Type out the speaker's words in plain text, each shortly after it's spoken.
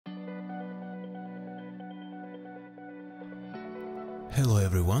Hello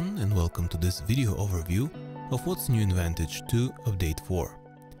everyone and welcome to this video overview of what's new in Vantage 2 Update 4.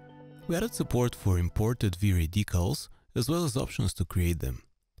 We added support for imported V-Ray decals as well as options to create them.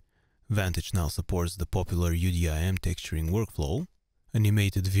 Vantage now supports the popular UDIM texturing workflow.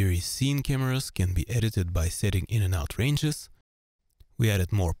 Animated V-Ray scene cameras can be edited by setting in and out ranges. We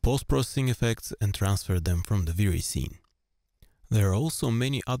added more post-processing effects and transferred them from the V-Ray scene. There are also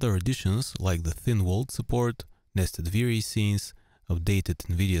many other additions like the thin-walled support, nested V-Ray scenes, updated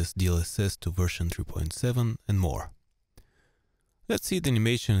NVIDIA's DLSS to version 3.7 and more. Let's see the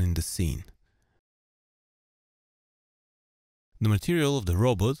animation in the scene. The material of the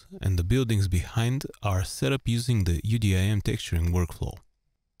robot and the buildings behind are set up using the UDIM texturing workflow.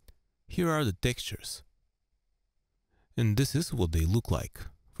 Here are the textures. And this is what they look like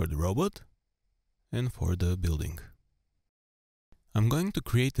for the robot and for the building. I'm going to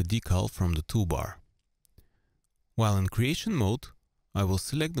create a decal from the toolbar. While in creation mode, I will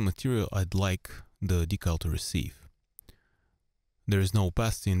select the material I'd like the decal to receive. There is no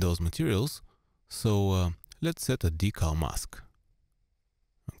opacity in those materials, so let's set a decal mask.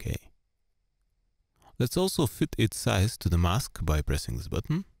 Okay. Let's also fit its size to the mask by pressing this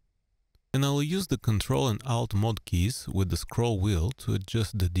button. And I'll use the Ctrl and Alt mod keys with the scroll wheel to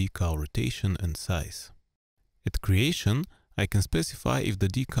adjust the decal rotation and size. At creation, I can specify if the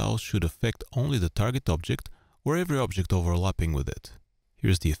decal should affect only the target object or every object overlapping with it.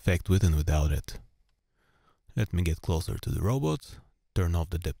 Here's the effect with and without it. Let me get closer to the robot, turn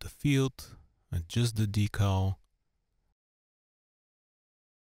off the depth of field, adjust the decal,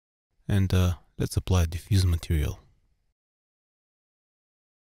 and let's apply diffuse material.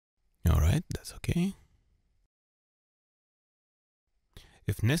 Alright, that's okay.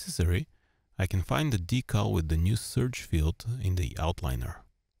 If necessary, I can find the decal with the new search field in the outliner.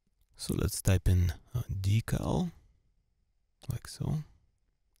 So let's type in decal, like so.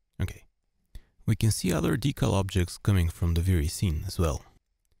 Okay. We can see other decal objects coming from the V-Ray scene as well.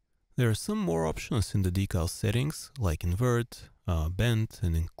 There are some more options in the decal settings, like invert, bend,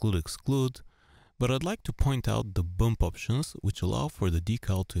 and include-exclude, but I'd like to point out the bump options, which allow for the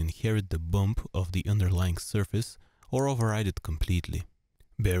decal to inherit the bump of the underlying surface or override it completely.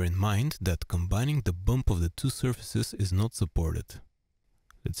 Bear in mind that combining the bump of the two surfaces is not supported.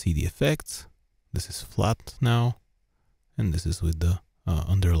 Let's see the effects. This is flat now, and this is with the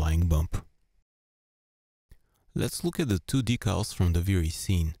underlying bump. Let's look at the two decals from the V-Ray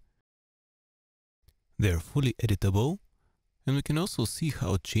scene. They are fully editable, and we can also see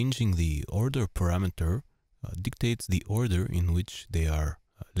how changing the order parameter dictates the order in which they are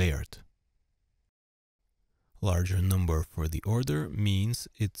layered. Larger number for the order means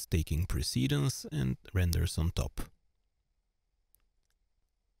it's taking precedence and renders on top.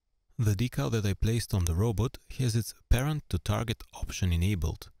 The decal that I placed on the robot has its parent to target option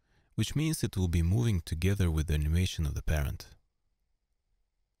enabled, which means it will be moving together with the animation of the parent.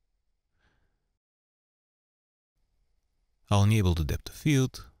 I'll enable the depth of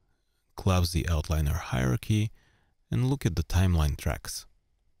field, collapse the outliner hierarchy, and look at the timeline tracks.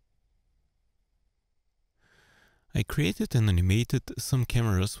 I created and animated some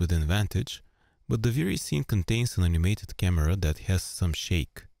cameras within Vantage, but the V-Ray scene contains an animated camera that has some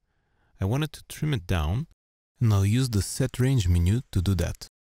shake. I wanted to trim it down, and I'll use the Set Range menu to do that.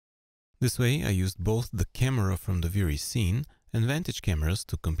 This way I used both the camera from the V-Ray scene and Vantage cameras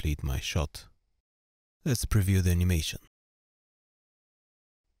to complete my shot. Let's preview the animation.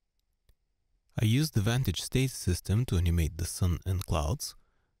 I used the Vantage state system to animate the sun and clouds,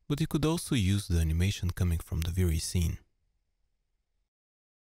 but you could also use the animation coming from the V-Ray scene.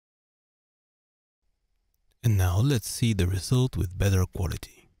 And now let's see the result with better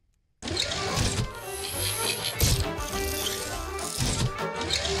quality.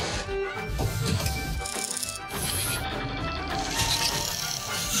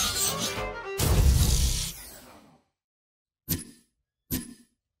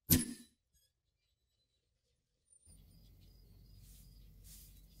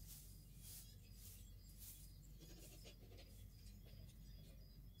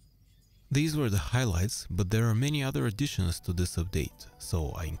 These were the highlights, but there are many other additions to this update,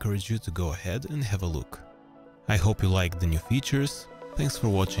 so I encourage you to go ahead and have a look. I hope you liked the new features, thanks for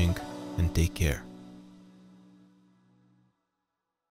watching and take care.